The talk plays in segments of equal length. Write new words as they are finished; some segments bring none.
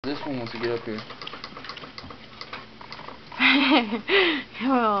This one wants to get up here.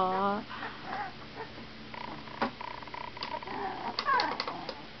 Aww.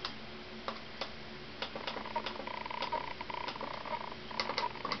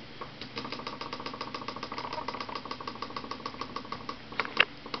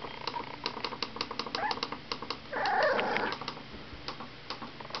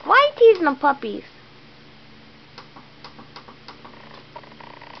 Why are you teasing the puppies?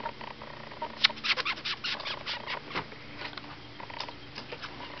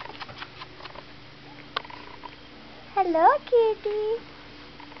 Hello, kitty.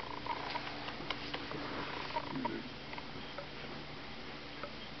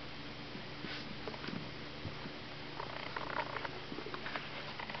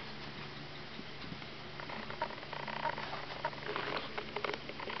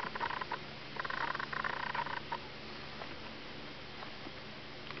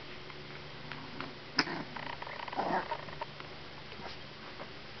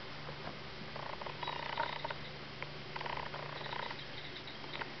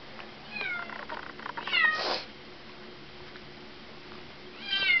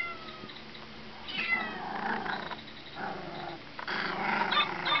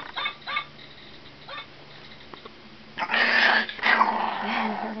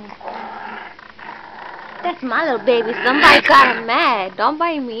 That's my little baby. Somebody got him mad. Don't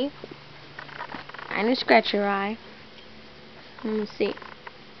bite me. I didn't scratch your eye. Let me see.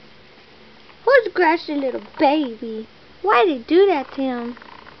 Who scratched your little baby? Why did you do that to him?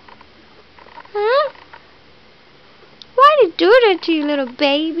 Huh? Why did you do that to you, little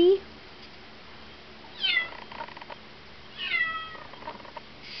baby?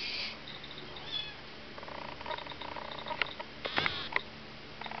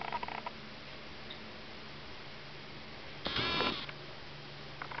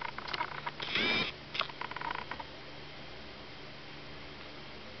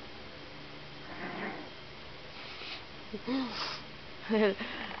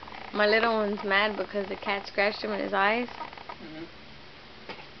 My little one's mad because the cat scratched him in his eyes.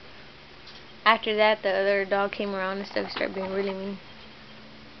 After that, the other dog came around and stuff, started being really mean.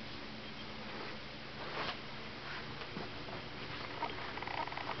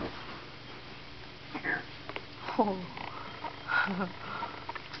 Oh. I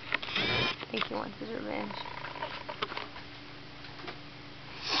think he wants his revenge.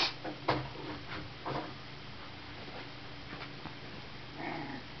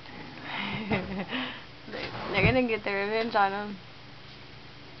 They're gonna get their revenge on him.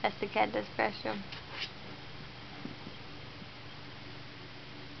 That's the cat that scratched him.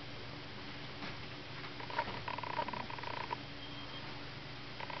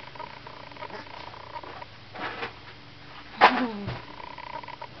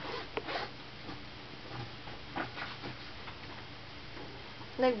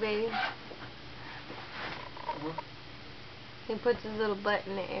 Look, baby. He puts his little butt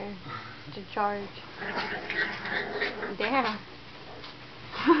in the air to charge. Damn.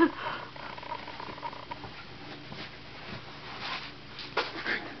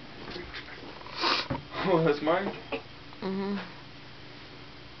 Oh, that's mine? Mhm.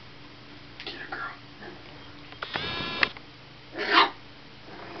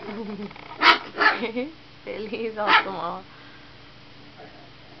 Get it, girl. He's all small.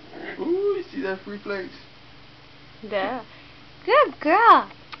 Ooh, you see that free plates? Yeah. Good girl.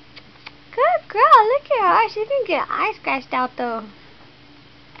 Good girl. Look at her. She didn't get her eye scratched out though.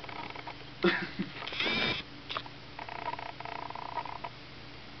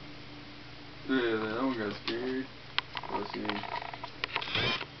 Yeah, that one got scared. Let's see.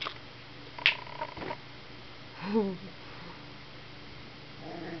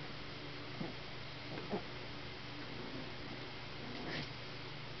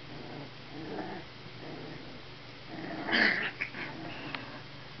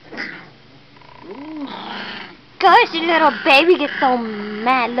 Gosh, your little baby gets so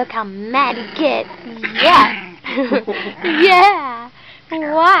mad. Look how mad he gets. Yeah. Yeah.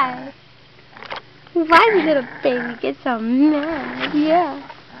 Why? Why the little baby get so mad? Yeah.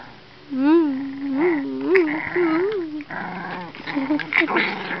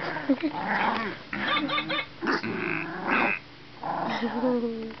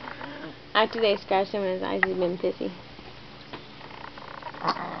 After they scratched him in his eyes, he's been pissy.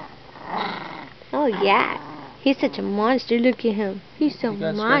 Oh yeah. He's such a monster. Look at him. He's so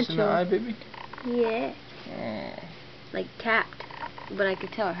macho. You got scratched in the eye, baby? Yeah. Like tapped. But I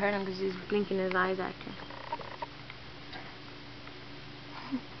could tell it hurt him because he was blinking his eyes at her.